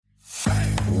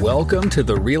Welcome to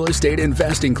the Real Estate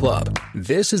Investing Club.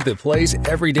 This is the place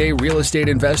everyday real estate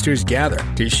investors gather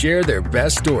to share their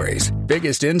best stories,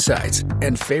 biggest insights,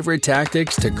 and favorite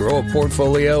tactics to grow a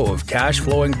portfolio of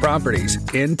cash-flowing properties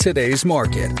in today's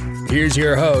market. Here's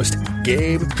your host,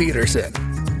 Gabe Peterson.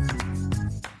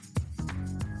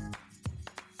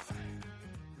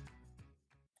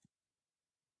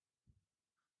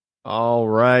 All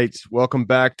right. Welcome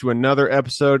back to another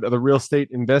episode of the Real Estate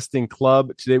Investing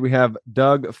Club. Today we have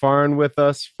Doug Faron with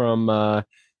us from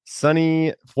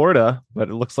sunny Florida, but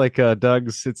it looks like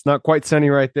it's not quite sunny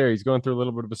right there. He's going through a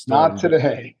little bit of a storm. Not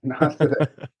today.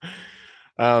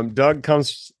 Doug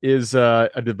is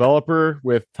a developer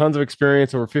with tons of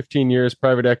experience, over 15 years,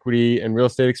 private equity and real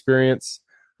estate experience.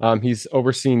 He's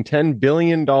overseen $10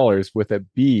 billion with a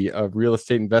B of real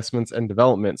estate investments and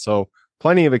development. So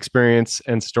plenty of experience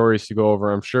and stories to go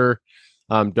over, I'm sure.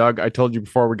 Doug, I told you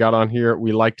before we got on here,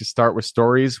 we like to start with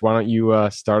stories. Why don't you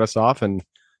start us off and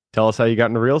tell us how you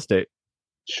got into real estate?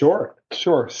 Sure.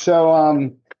 So,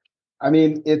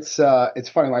 it's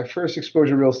funny. My first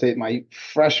exposure to real estate, my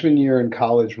freshman year in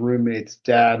college, roommate's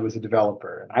dad was a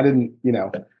developer. And I didn't,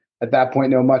 at that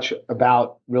point know much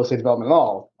about real estate development at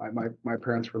all. My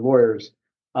parents were lawyers.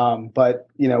 But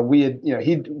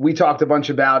we talked a bunch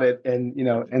about it and,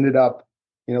 ended up,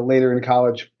 later in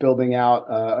college building out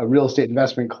a real estate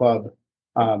investment club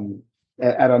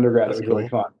at undergrad. That's it was cool. Really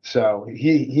fun. So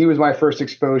he was my first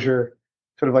exposure,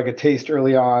 sort of like a taste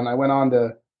early on.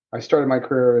 I started my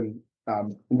career in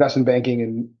investment banking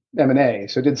and M&A.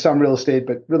 So did some real estate,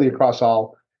 but really across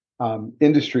all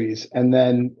industries, and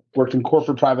then worked in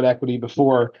corporate private equity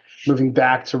before moving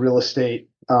back to real estate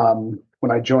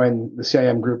when I joined the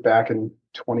CIM group back in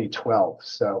 2012.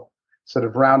 So sort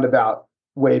of roundabout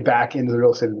way back into the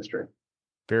real estate industry.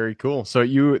 Very cool. So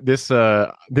this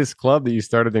club that you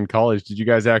started in college, did you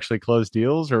guys actually close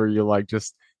deals, or were you like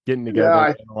just getting together?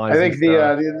 Yeah, I think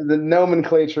the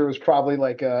nomenclature was probably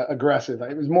like aggressive.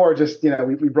 It was more just,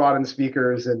 we brought in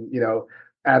speakers and,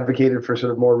 advocated for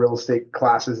sort of more real estate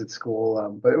classes at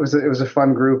school. But it was a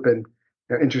fun group. And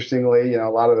interestingly, a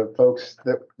lot of the folks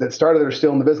that started are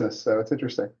still in the business. So it's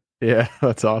interesting. Yeah,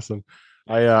 that's awesome.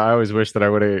 I always wish that I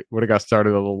would have got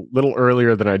started a little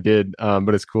earlier than I did.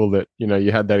 But it's cool that,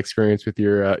 you had that experience with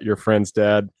your friend's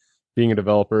dad being a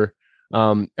developer.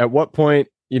 At what point,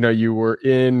 you were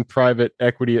in private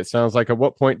equity, it sounds like. At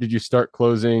what point did you start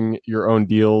closing your own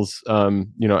deals,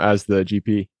 as the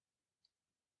GP?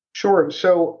 Sure.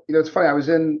 So, it's funny. I was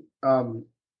in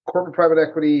corporate private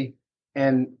equity,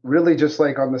 and really just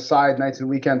like on the side, nights and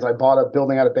weekends, I bought a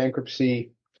building out of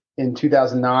bankruptcy in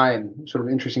 2009, sort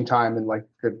of interesting time in like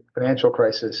the financial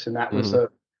crisis. And that was a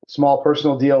small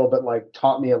personal deal, but like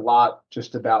taught me a lot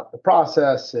just about the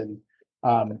process, and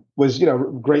was,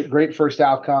 great first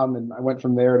outcome. And I went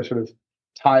from there to sort of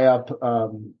tie up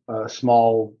a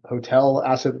small hotel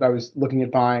asset that I was looking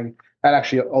at buying. That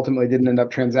actually ultimately didn't end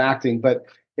up transacting, but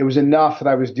it was enough that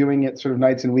I was doing it sort of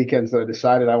nights and weekends that I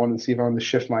decided I wanted to see if I wanted to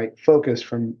shift my focus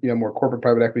from, more corporate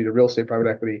private equity to real estate private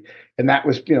equity. And that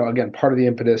was, again, part of the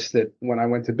impetus that when I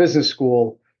went to business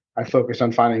school, I focused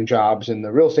on finding jobs in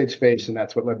the real estate space. And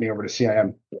that's what led me over to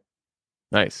CIM.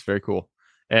 Nice. Very cool.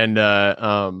 And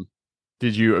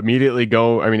did you immediately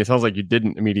go? I mean, it sounds like you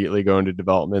didn't immediately go into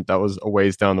development. That was a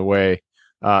ways down the way.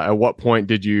 At what point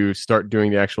did you start doing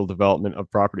the actual development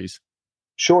of properties?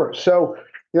 Sure. So,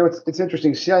 it's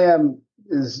interesting. CIM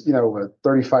is, a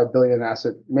 35 billion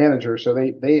asset manager. So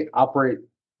they operate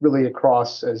really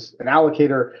across as an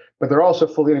allocator, but they're also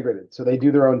fully integrated. So they do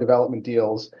their own development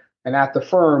deals. And at the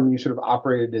firm, you sort of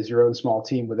operated as your own small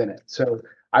team within it. So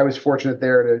I was fortunate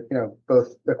there to,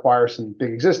 both acquire some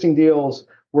big existing deals,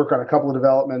 work on a couple of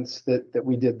developments that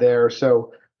we did there.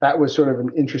 So that was sort of an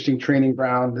interesting training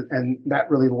ground. And that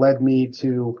really led me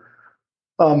to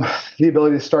the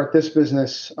ability to start this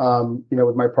business,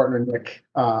 with my partner, Nick,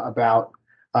 about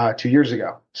 2 years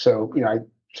ago. So, I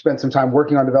spent some time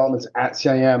working on developments at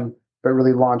CIM, but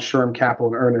really launched Shoreham Capital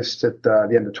in earnest at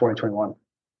the end of 2021.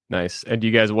 Nice. And do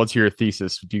you guys, what's your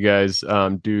thesis? Do you guys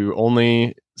do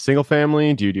only single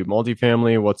family? Do you do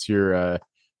multifamily? What's your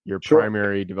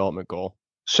primary development goal?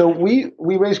 So we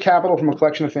raise capital from a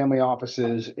collection of family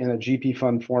offices in a GP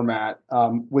fund format,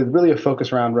 with really a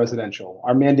focus around residential.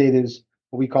 Our mandate is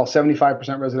what we call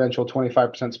 75% residential,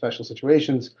 25% special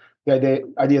situations. The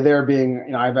idea there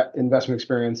being, I have investment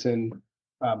experience in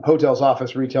hotels,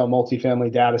 office, retail,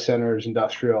 multifamily, data centers,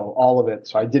 industrial, all of it.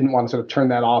 So I didn't want to sort of turn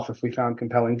that off if we found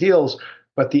compelling deals.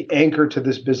 But the anchor to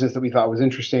this business that we thought was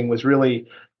interesting was really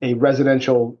a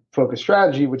residential focused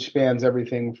strategy, which spans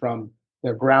everything from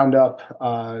ground up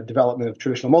development of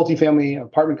traditional multifamily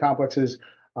apartment complexes,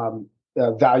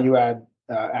 value add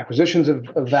acquisitions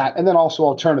of that, and then also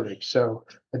alternatives. So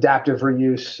adaptive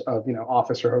reuse of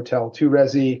office or hotel to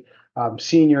resi,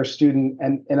 senior, student,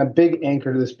 and a big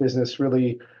anchor to this business,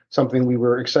 really something we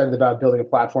were excited about building a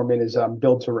platform in, is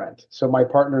build to rent. So my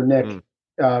partner Nick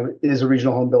is a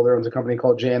regional home builder, owns a company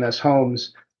called JNS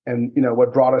Homes. And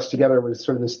what brought us together was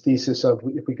sort of this thesis of,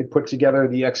 if we could put together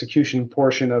the execution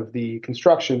portion of the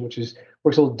construction, which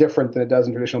works a little different than it does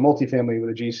in traditional multifamily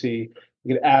with a GC.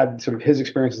 We could add sort of his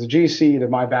experience as a GC to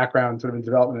my background sort of in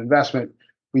development and investment.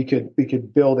 We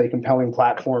could build a compelling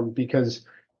platform, because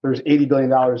there's $80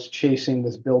 billion chasing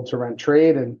this build to rent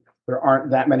trade, and there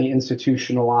aren't that many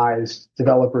institutionalized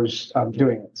developers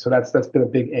doing it. So that's been a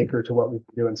big anchor to what we've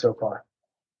been doing so far.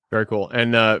 Very cool.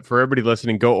 And for everybody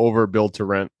listening, go over build to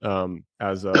rent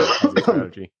as a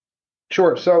strategy.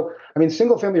 Sure. So, I mean,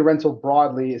 single family rental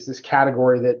broadly is this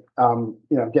category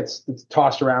that, gets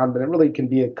tossed around, but it really can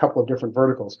be a couple of different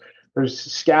verticals. There's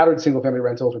scattered single family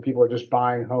rentals where people are just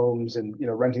buying homes and,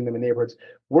 renting them in neighborhoods.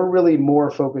 We're really more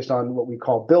focused on what we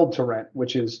call build to rent,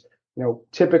 which is,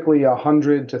 typically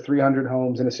 100 to 300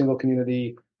 homes in a single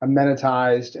community,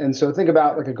 amenitized. And so think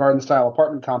about like a garden style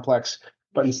apartment complex,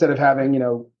 but instead of having,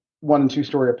 1 and 2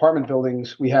 story apartment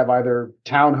buildings, we have either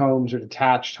townhomes or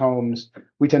detached homes.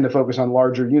 We tend to focus on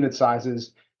larger unit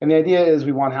sizes. And the idea is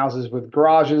we want houses with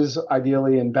garages,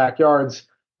 ideally, and backyards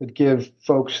that give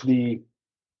folks the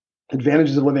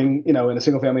advantages of living, in a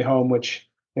single family home, which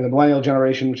the millennial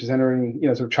generation, which is entering,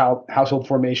 sort of child household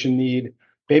formation need,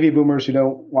 baby boomers who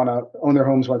don't want to own their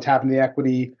homes, want to tap into the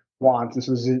equity, want. And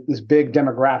so there's this big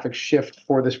demographic shift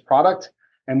for this product.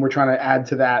 And we're trying to add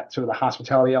to that sort of the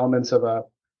hospitality elements of a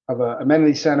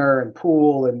amenity center and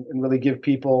pool, and really give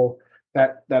people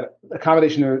that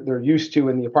accommodation they're used to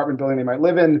in the apartment building they might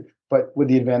live in, but with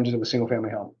the advantages of a single family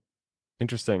home.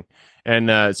 Interesting.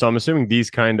 And so I'm assuming these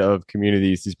kind of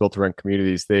communities, these built to rent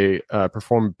communities, they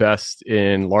perform best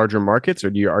in larger markets, or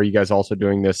are you guys also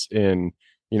doing this in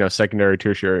secondary,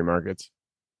 tertiary markets?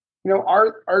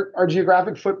 Our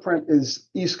geographic footprint is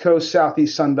East Coast,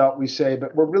 Southeast, Sun Belt, we say,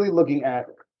 but we're really looking at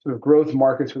sort of growth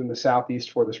markets within the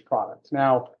Southeast for this product.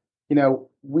 Now,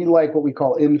 we like what we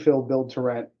call infill build to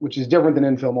rent, which is different than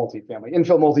infill multifamily.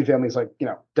 Infill multifamily is like,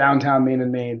 downtown Maine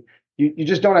and Maine. You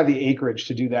just don't have the acreage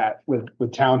to do that with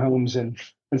townhomes and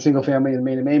single family in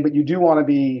Maine and Maine, but you do want to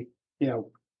be,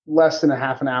 less than a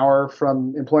half an hour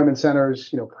from employment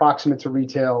centers, proximate to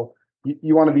retail.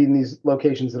 You want to be in these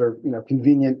locations that are,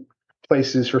 convenient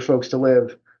places for folks to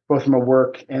live, both from a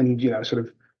work and, sort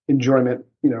of enjoyment,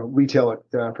 retail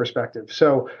perspective.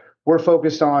 So we're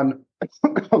focused on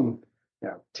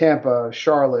Tampa,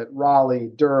 Charlotte, Raleigh,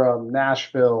 Durham,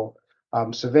 Nashville,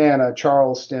 Savannah,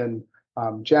 Charleston,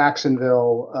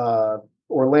 Jacksonville,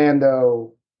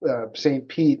 Orlando, St.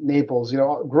 Pete, Naples,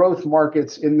 growth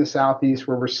markets in the Southeast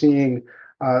where we're seeing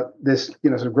this,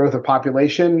 sort of growth of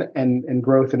population and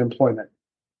growth in employment.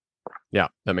 Yeah,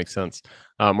 that makes sense.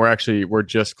 We're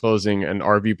just closing an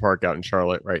RV park out in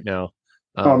Charlotte right now.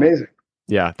 Amazing.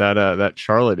 Yeah, that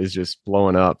Charlotte is just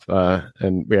blowing up,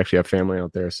 and we actually have family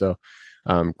out there, so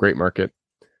great market.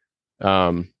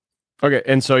 Okay,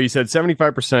 and so you said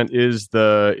 75% is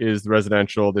the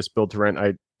residential, this build to rent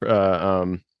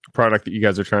product that you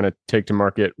guys are trying to take to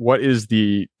market. What is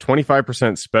the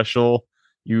 25% special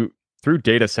through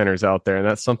data centers out there? And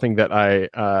that's something that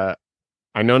I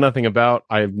know nothing about.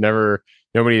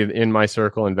 Nobody in my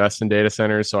circle invests in data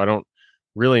centers, so I don't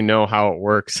really know how it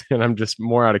works, and I'm just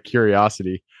more out of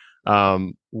curiosity.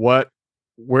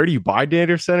 Where do you buy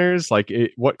data centers? Like,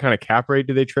 what kind of cap rate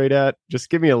do they trade at? Just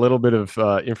give me a little bit of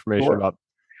information about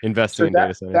investing in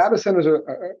data centers. Data centers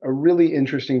are a really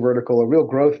interesting vertical, a real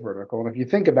growth vertical. And if you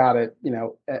think about it,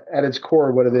 at its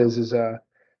core, what it is a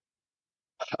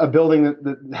building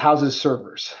that houses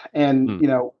servers. And,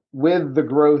 with the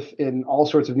growth in all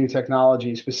sorts of new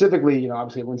technology, specifically,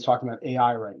 obviously everyone's talking about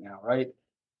AI right now, right?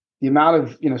 The amount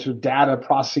of, sort of data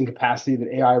processing capacity that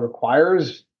AI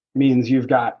requires means you've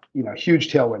got,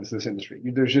 huge tailwinds in this industry.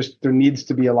 There needs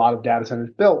to be a lot of data centers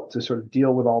built to sort of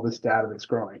deal with all this data that's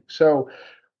growing. So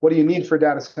what do you need for a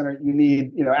data center? You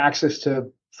need, access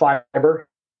to fiber.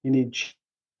 You need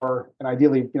and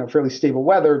ideally, fairly stable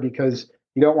weather, because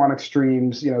you don't want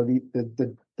extremes.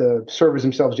 The servers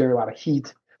themselves generate a lot of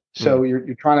heat. So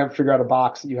you're trying to figure out a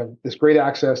box that you have this great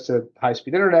access to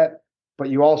high-speed internet, but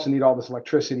you also need all this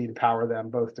electricity to power them,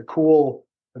 both to cool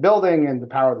the building and to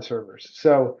power the servers.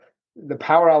 So the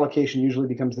power allocation usually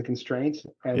becomes the constraint.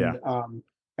 And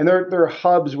there are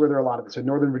hubs where there are a lot of it. So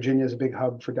Northern Virginia is a big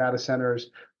hub for data centers,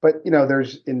 but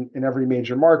there's in every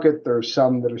major market, there's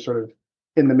some that are sort of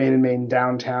in the Main and Main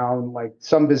downtown. Like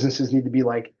some businesses need to be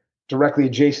like directly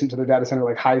adjacent to the data center,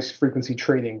 like high frequency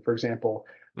trading, for example.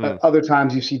 Mm. Other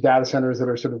times you see data centers that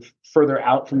are sort of further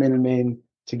out from main and main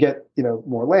to get,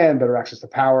 more land, better access to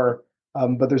power.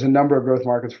 But there's a number of growth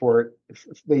markets for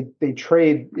it. They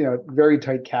trade, very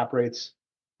tight cap rates.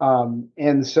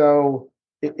 And so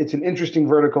it's an interesting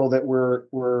vertical that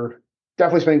we're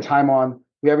definitely spending time on.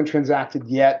 We haven't transacted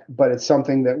yet, but it's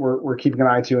something that we're keeping an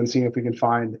eye to and seeing if we can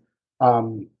find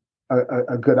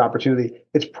a good opportunity.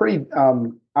 It's pretty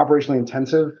operationally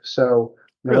intensive, so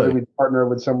whether we partner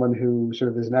with someone who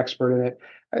sort of is an expert in it.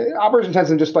 Operations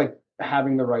intensive, just like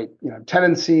having the right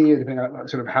tenancy, depending on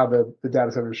sort of how the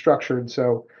data center is structured.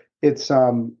 So it's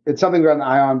something we've got an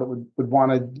eye on, but would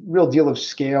want a real deal of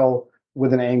scale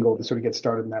with an angle to sort of get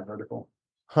started in that vertical.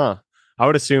 Huh. I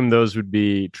would assume those would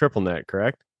be triple net,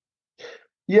 correct?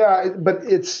 Yeah, but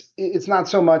it's not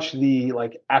so much the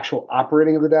like actual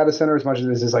operating of the data center as much as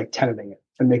it is like tenanting it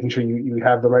and making sure you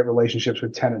have the right relationships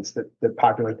with tenants that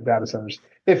populate the data centers.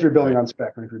 If you're building on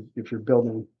spec, or if you're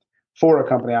building for a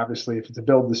company, obviously, if it's a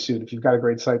build to suit, if you've got a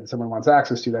great site that someone wants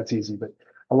access to, that's easy. But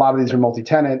a lot of these are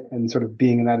multi-tenant, and sort of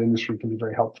being in that industry can be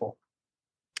very helpful.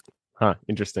 Huh.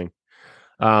 Interesting.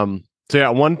 So yeah,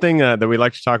 one thing that we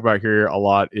like to talk about here a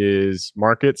lot is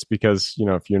markets, because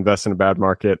if you invest in a bad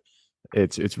market,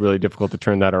 it's really difficult to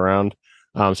turn that around.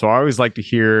 So I always like to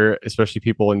hear, especially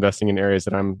people investing in areas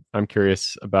that I'm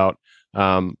curious about.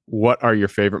 What are your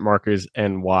favorite markets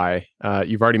and why?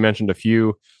 You've already mentioned a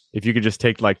few. If you could just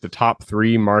take like the top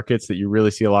 3 markets that you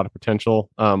really see a lot of potential,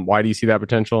 why do you see that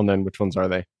potential, and then which ones are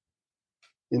they?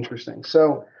 Interesting.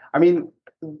 So, I mean,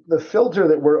 the filter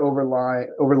that we're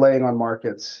overlaying on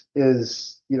markets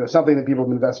is, something that people have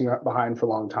been investing behind for a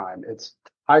long time. It's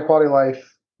high quality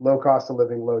life, low cost of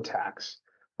living, low tax,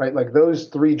 right? Like those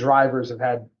 3 drivers have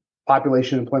had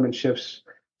population employment shifts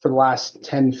for the last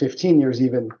 10, 15 years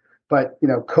even. But,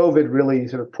 COVID really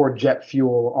sort of poured jet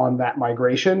fuel on that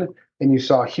migration. And you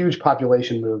saw huge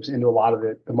population moves into a lot of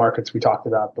the markets we talked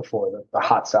about before, the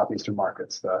hot Southeastern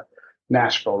markets, the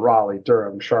Nashville, Raleigh,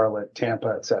 Durham, Charlotte,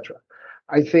 Tampa, et cetera.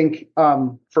 I think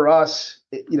for us,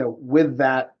 with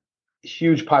that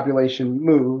huge population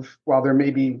move, while there may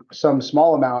be some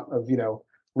small amount of,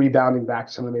 rebounding back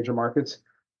to some of the major markets,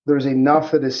 there's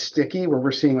enough that is sticky where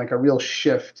we're seeing like a real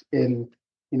shift in,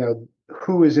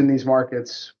 who is in these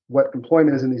markets, what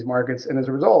employment is in these markets. And as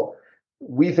a result,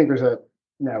 we think there's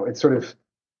it's sort of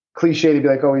cliche to be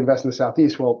like, oh, we invest in the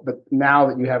Southeast. Well, but now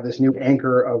that you have this new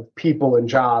anchor of people and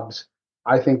jobs,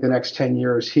 I think the next 10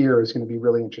 years here is going to be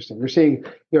really interesting. You're seeing,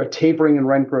 a tapering in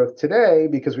rent growth today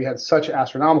because we had such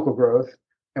astronomical growth,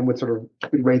 and with sort of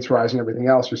rates rising and everything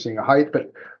else, you're seeing a height.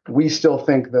 But we still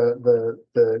think the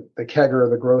kegger,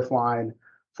 the growth line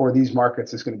for these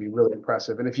markets is going to be really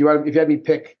impressive. And if you had me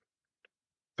pick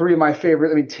 3 of my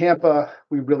favorite, I mean, Tampa,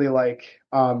 we really like.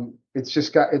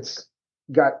 It's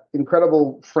got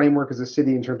incredible framework as a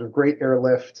city in terms of great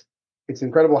airlift. It's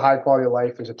incredible high quality of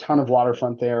life. There's a ton of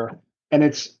waterfront there. And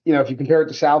it's, if you compare it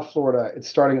to South Florida, it's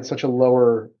starting at such a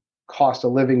lower cost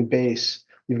of living base.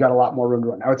 You've got a lot more room to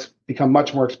run. Now it's become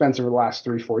much more expensive over the last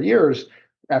 3-4 years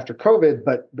after COVID,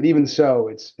 but even so,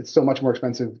 it's still much more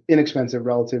inexpensive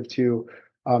relative to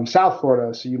South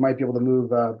Florida. So you might be able to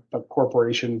move a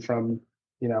corporation from,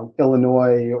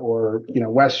 Illinois or,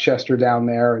 Westchester down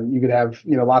there, and you could have,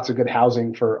 lots of good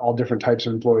housing for all different types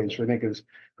of employees, which I think is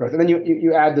growth. And then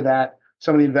you add to that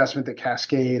some of the investment that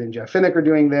Cascade and Jeff Finnick are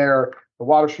doing there, the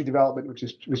Water Street development, which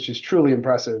is truly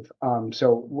impressive.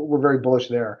 So we're very bullish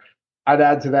there. I'd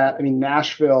add to that, I mean,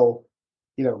 Nashville,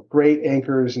 great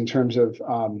anchors in terms of,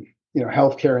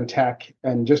 healthcare and tech,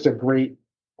 and just a great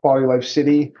quality of life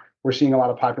city. We're seeing a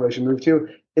lot of population move to.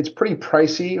 It's pretty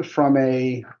pricey from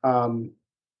a,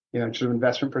 sort of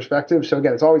investment perspective. So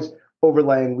again, it's always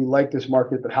overlaying. We like this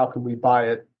market, but how can we buy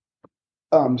it?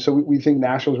 So we think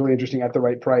Nashville is really interesting at the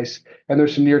right price. And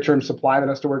there's some near-term supply that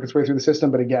has to work its way through the system.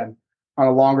 But again, on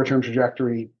a longer-term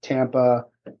trajectory, Tampa,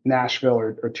 Nashville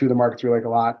are 2 of the markets we like a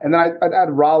lot. And then I'd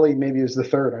add Raleigh maybe as the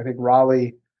third. I think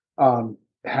Raleigh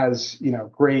has,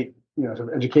 great, sort of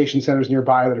education centers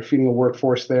nearby that are feeding a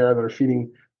workforce there, that are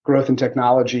feeding growth in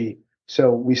technology.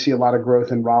 So we see a lot of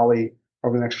growth in Raleigh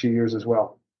over the next few years as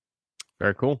well.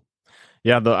 Very cool.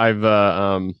 Yeah, I've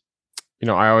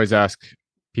I always ask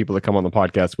people that come on the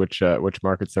podcast which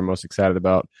markets they're most excited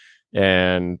about,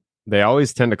 and they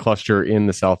always tend to cluster in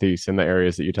the Southeast, in the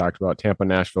areas that you talked about: Tampa,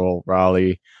 Nashville,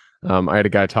 Raleigh. I had a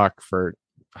guy talked for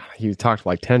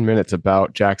 10 minutes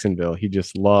about Jacksonville. He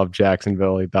just loved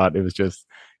Jacksonville. He thought it was just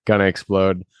gonna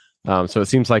explode. So it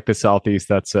seems like the Southeast,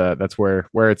 that's where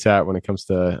it's at when it comes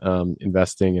to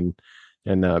investing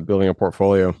and building a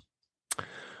portfolio.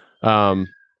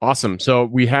 Awesome. So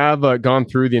we have gone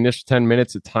through the initial 10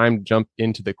 minutes. It's time to jump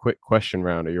into the quick question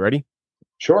round. Are you ready?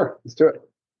 Sure, let's do it.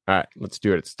 All right, let's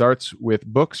do it. It starts with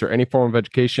books or any form of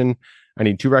education. I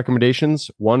need 2 recommendations,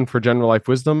 one for general life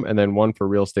wisdom and then one for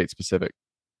real estate specific.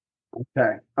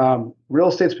 Okay. Real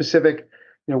estate specific,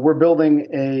 we're building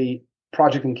a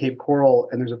project in Cape Coral,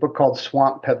 and there's a book called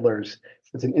Swamp Peddlers.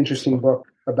 It's an interesting book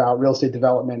about real estate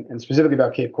development and specifically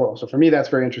about Cape Coral. So for me, that's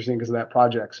very interesting because of that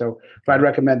project. So I'd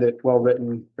recommend it. Well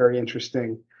written, very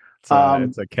interesting.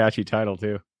 It's a catchy title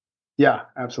too. Yeah,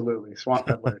 absolutely. Swamp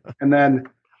Peddler. And then,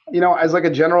 as like a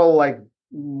general,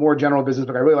 more general business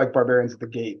book, I really like Barbarians at the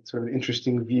Gate, sort of an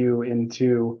interesting view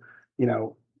into,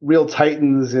 real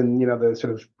titans and, the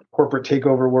sort of corporate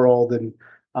takeover world. And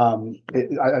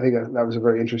I think that was a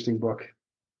very interesting book.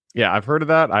 Yeah, I've heard of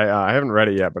that. I haven't read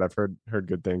it yet, but I've heard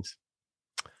good things.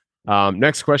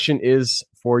 Next question is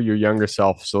for your younger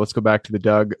self. So let's go back to the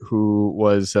Doug who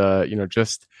was,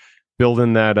 just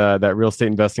building that real estate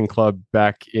investing club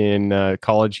back in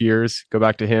college years. Go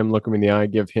back to him, look him in the eye,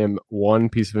 give him one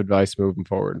piece of advice moving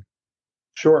forward.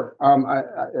 Sure.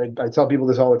 I tell people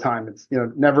this all the time. It's,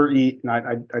 never eat,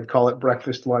 and I'd call it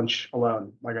breakfast, lunch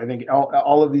alone. Like, I think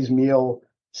all of these meal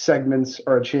segments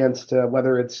are a chance to,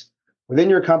 whether it's within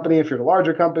your company, if you're at a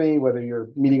larger company, whether you're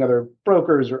meeting other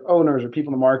brokers or owners or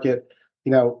people in the market,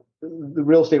 the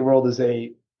real estate world is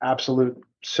a absolute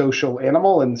social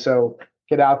animal. And so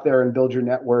get out there and build your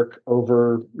network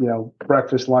over,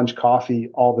 breakfast, lunch, coffee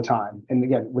all the time. And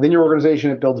again, within your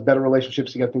organization, it builds better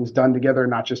relationships to get things done together,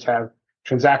 not just have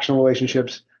transactional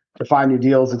relationships to find new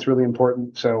deals. It's really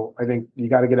important. So I think you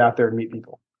got to get out there and meet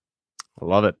people. I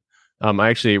love it.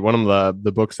 Actually, one of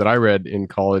the books that I read in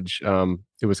college,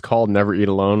 it was called Never Eat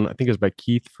Alone. I think it was by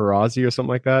Keith Ferrazzi or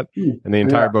something like that. And the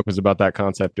entire book was about that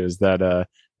concept is that,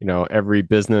 every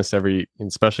business,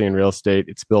 especially in real estate,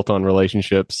 it's built on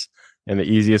relationships. And the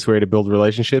easiest way to build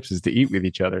relationships is to eat with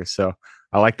each other. So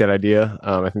I like that idea.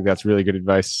 I think that's really good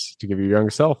advice to give your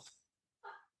younger self.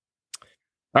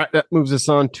 All right, that moves us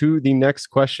on to the next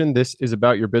question. This is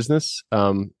about your business.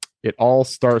 It all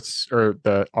starts,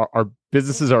 our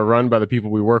businesses are run by the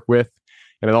people we work with,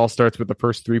 and it all starts with the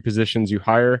first 3 positions you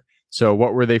hire. So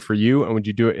what were they for you, and would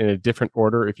you do it in a different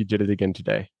order if you did it again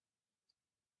today?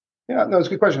 Yeah, no, it's a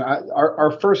good question.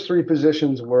 Our first 3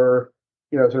 positions were,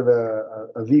 sort of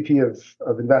a VP of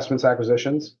investments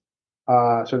acquisitions,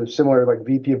 sort of similar like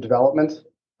VP of development.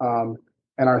 And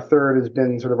our third has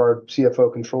been sort of our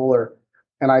CFO controller.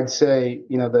 And I'd say,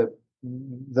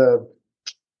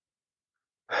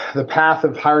 the path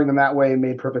of hiring them that way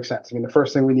made perfect sense. I mean, the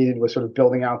first thing we needed was sort of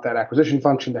building out that acquisition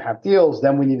function to have deals.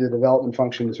 Then we needed a development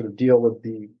function to sort of deal with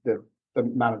the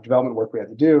amount of development work we had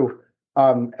to do.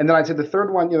 And then I'd say the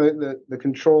third one, the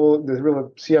control, the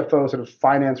real CFO sort of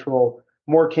finance role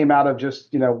more came out of just,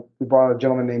 we brought on a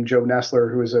gentleman named Joe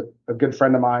Nestler, who was a good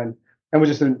friend of mine and was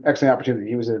just an excellent opportunity.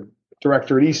 He was a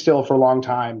director at Easthill for a long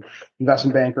time,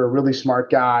 investment banker, a really smart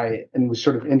guy, and was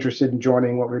sort of interested in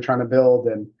joining what we were trying to build.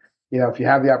 And, if you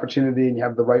have the opportunity and you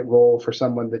have the right role for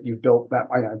someone that you've built that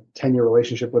 10-year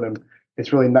relationship with him,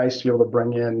 it's really nice to be able to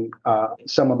bring in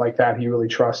someone like that who you really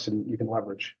trust and you can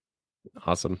leverage.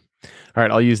 Awesome. All right,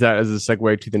 I'll use that as a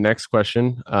segue to the next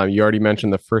question. You already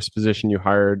mentioned the first position you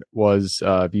hired was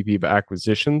VP of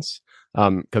acquisitions,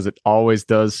 because it always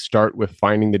does start with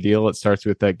finding the deal. It starts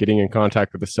with getting in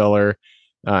contact with the seller,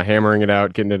 hammering it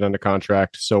out, getting it under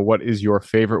contract. So what is your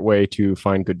favorite way to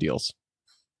find good deals?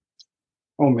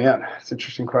 Oh man, it's an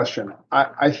interesting question.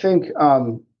 I think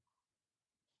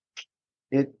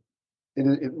it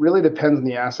really depends on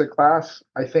the asset class.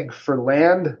 I think for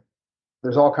land,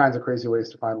 there's all kinds of crazy ways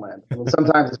to find land. I mean,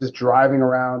 sometimes it's just driving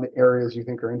around areas you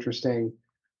think are interesting.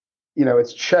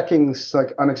 It's checking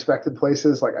like unexpected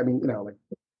places. Like, like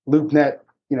LoopNet,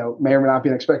 may or may not be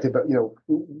unexpected, but,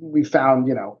 we found,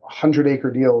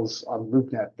 100-acre deals on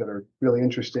LoopNet that are really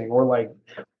interesting. Or like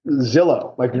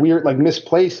Zillow, like weird, like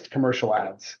misplaced commercial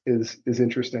ads is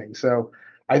interesting. So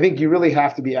I think you really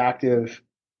have to be active.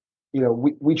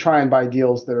 We try and buy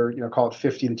deals that are, call it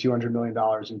 $50 to $200 million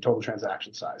in total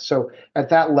transaction size. So at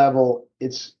that level,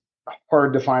 it's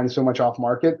hard to find so much off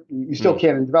market. You still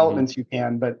can in developments, you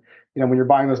can, but when you're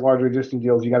buying those larger existing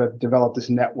deals, you got to develop this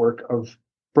network of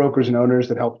brokers and owners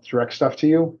that help direct stuff to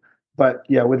you. But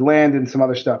yeah, with land and some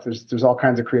other stuff, there's all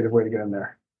kinds of creative way to get in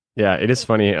there. Yeah, it is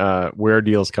funny where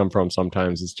deals come from.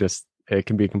 Sometimes it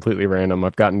can be completely random.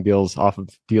 I've gotten deals off of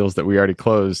deals that we already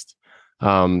closed.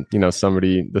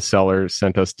 The seller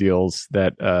sent us deals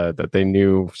that they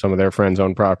knew some of their friends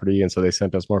owned property, and so they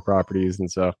sent us more properties. And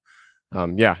so,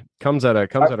 comes at a. I've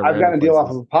gotten a deal off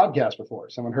of a podcast before.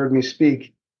 Someone heard me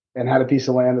speak and had a piece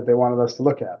of land that they wanted us to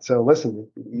look at. So listen,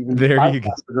 even There you go.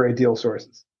 are great deal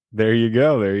sources. There you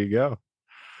go. There you go. All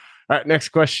right. Next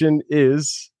question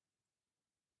is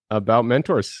about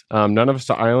mentors. None of us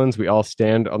are islands. We all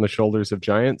stand on the shoulders of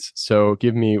giants. So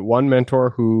give me one mentor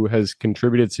who has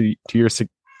contributed to your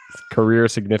career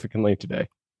significantly today.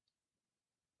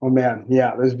 Oh man,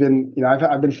 yeah. There's been,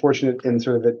 I've been fortunate in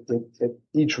sort of at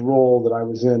each role that I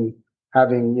was in,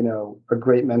 having a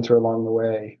great mentor along the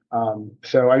way.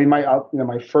 So I mean,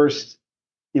 my first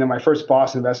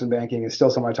boss in investment banking is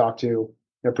still someone I talk to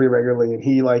pretty regularly, and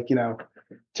he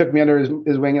took me under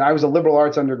his wing. And I was a liberal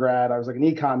arts undergrad. I was like an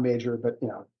econ major, but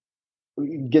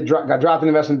got dropped in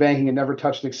investment banking and never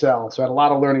touched Excel. So I had a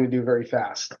lot of learning to do very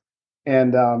fast.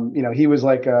 And he was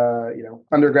like a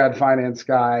undergrad finance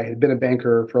guy, had been a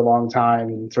banker for a long time,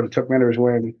 and sort of took me under his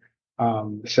wing.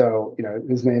 So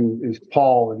his name is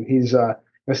Paul, and he's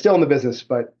still in the business,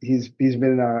 but he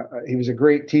was a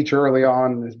great teacher early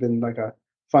on, and has been like a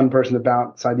fun person to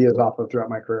bounce ideas off of throughout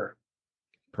my career.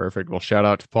 Perfect. Well, shout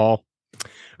out to Paul.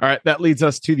 All right, that leads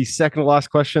us to the second to last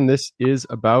question. This is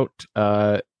about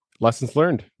lessons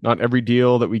learned. Not every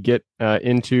deal that we get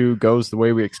into goes the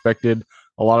way we expected.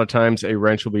 A lot of times a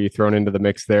wrench will be thrown into the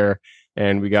mix there,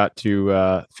 and we got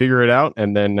to figure it out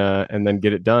and then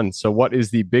get it done. So what is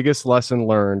the biggest lesson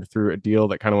learned through a deal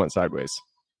that kind of went sideways?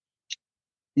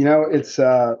 It's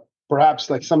perhaps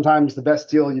like sometimes the best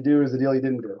deal you do is the deal you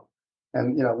didn't do.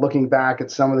 And, looking back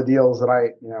at some of the deals that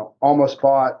I, almost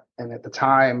bought, and at the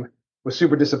time was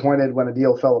super disappointed when a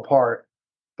deal fell apart.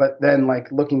 But then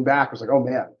looking back, was like, oh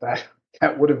man,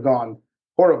 that would have gone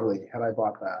horribly had I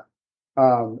bought that.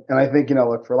 And I think,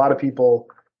 look, for a lot of people,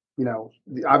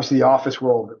 obviously the office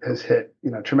world has hit,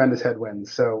 tremendous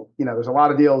headwinds. So, there's a lot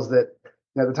of deals that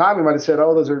at the time we might have said,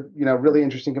 oh, those are, really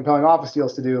interesting, compelling office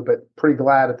deals to do, but pretty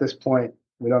glad at this point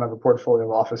we don't have a portfolio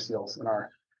of office deals in our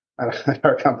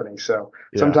company. So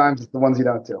sometimes it's the ones you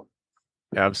don't do.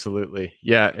 Absolutely.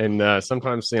 Yeah. And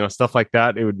sometimes, stuff like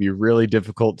that, it would be really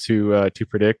difficult to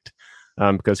predict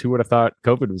because who would have thought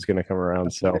COVID was going to come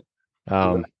around? So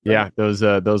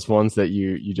those ones that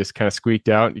you just kind of squeaked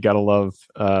out, you got to love,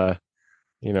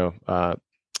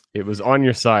 it was on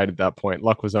your side at that point.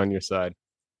 Luck was on your side.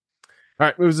 All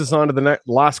right, moves us on to the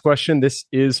last question. This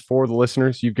is for the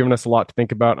listeners. You've given us a lot to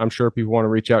think about. I'm sure people want to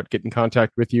reach out, get in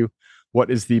contact with you.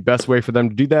 What is the best way for them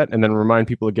to do that? And then remind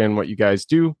people again what you guys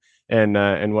do and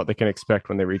what they can expect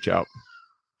when they reach out.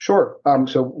 Sure.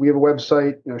 So we have a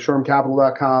website,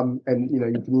 shorehamcapital.com, and you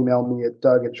can email me at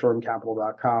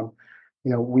doug@shorehamcapital.com.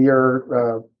 We are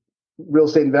a real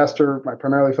estate investor. I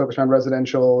primarily focus on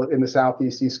residential in the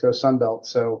Southeast, East Coast, Sunbelt.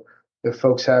 So if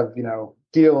folks have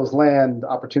deals, land,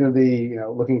 opportunity,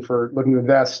 looking to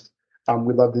invest,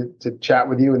 we'd love to chat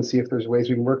with you and see if there's ways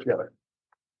we can work together.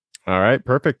 All right,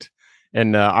 perfect.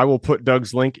 And I will put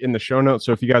Doug's link in the show notes.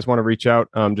 So if you guys want to reach out,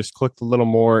 just click a little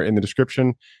more in the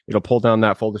description. It'll pull down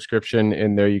that full description,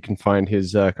 and there you can find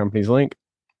his company's link.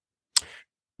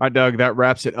 All right, Doug, that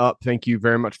wraps it up. Thank you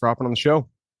very much for hopping on the show.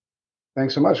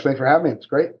 Thanks so much. Thanks for having me. It's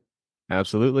great.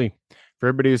 Absolutely. For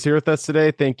everybody who's here with us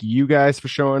today, thank you guys for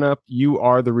showing up. You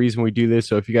are the reason we do this.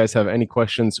 So if you guys have any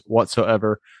questions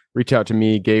whatsoever, reach out to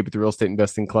me, Gabe at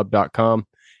therealestateinvestingclub.com.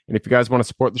 And if you guys want to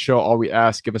support the show, all we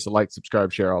ask, give us a like,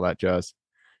 subscribe, share, all that jazz.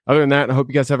 Other than that, I hope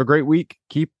you guys have a great week.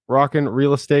 Keep rocking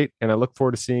real estate, and I look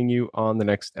forward to seeing you on the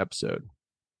next episode.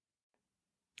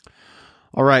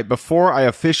 All right, before I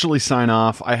officially sign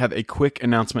off, I have a quick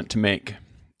announcement to make.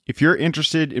 If you're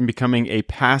interested in becoming a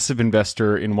passive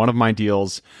investor in one of my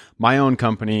deals, my own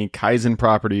company, Kaizen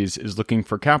Properties, is looking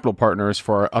for capital partners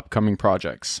for our upcoming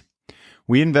projects.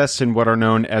 We invest in what are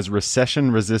known as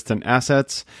recession-resistant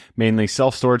assets, mainly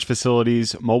self-storage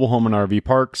facilities, mobile home and RV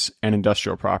parks, and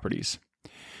industrial properties.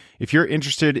 If you're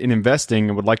interested in investing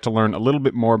and would like to learn a little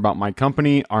bit more about my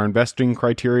company, our investing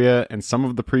criteria, and some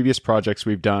of the previous projects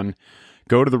we've done,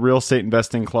 go to the Real Estate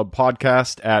Investing Club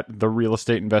podcast at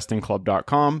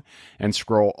therealestateinvestingclub.com and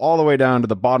scroll all the way down to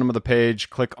the bottom of the page.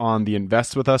 Click on the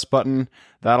Invest With Us button.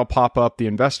 That'll pop up the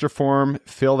investor form.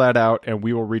 Fill that out, and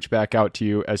we will reach back out to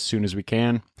you as soon as we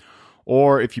can.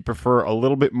 Or if you prefer a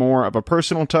little bit more of a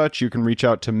personal touch, you can reach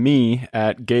out to me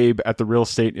at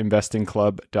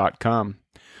gabe@therealestateinvestingclub.com.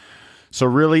 So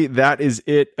really, that is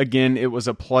it. Again, it was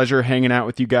a pleasure hanging out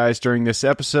with you guys during this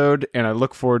episode, and I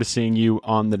look forward to seeing you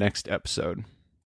on the next episode.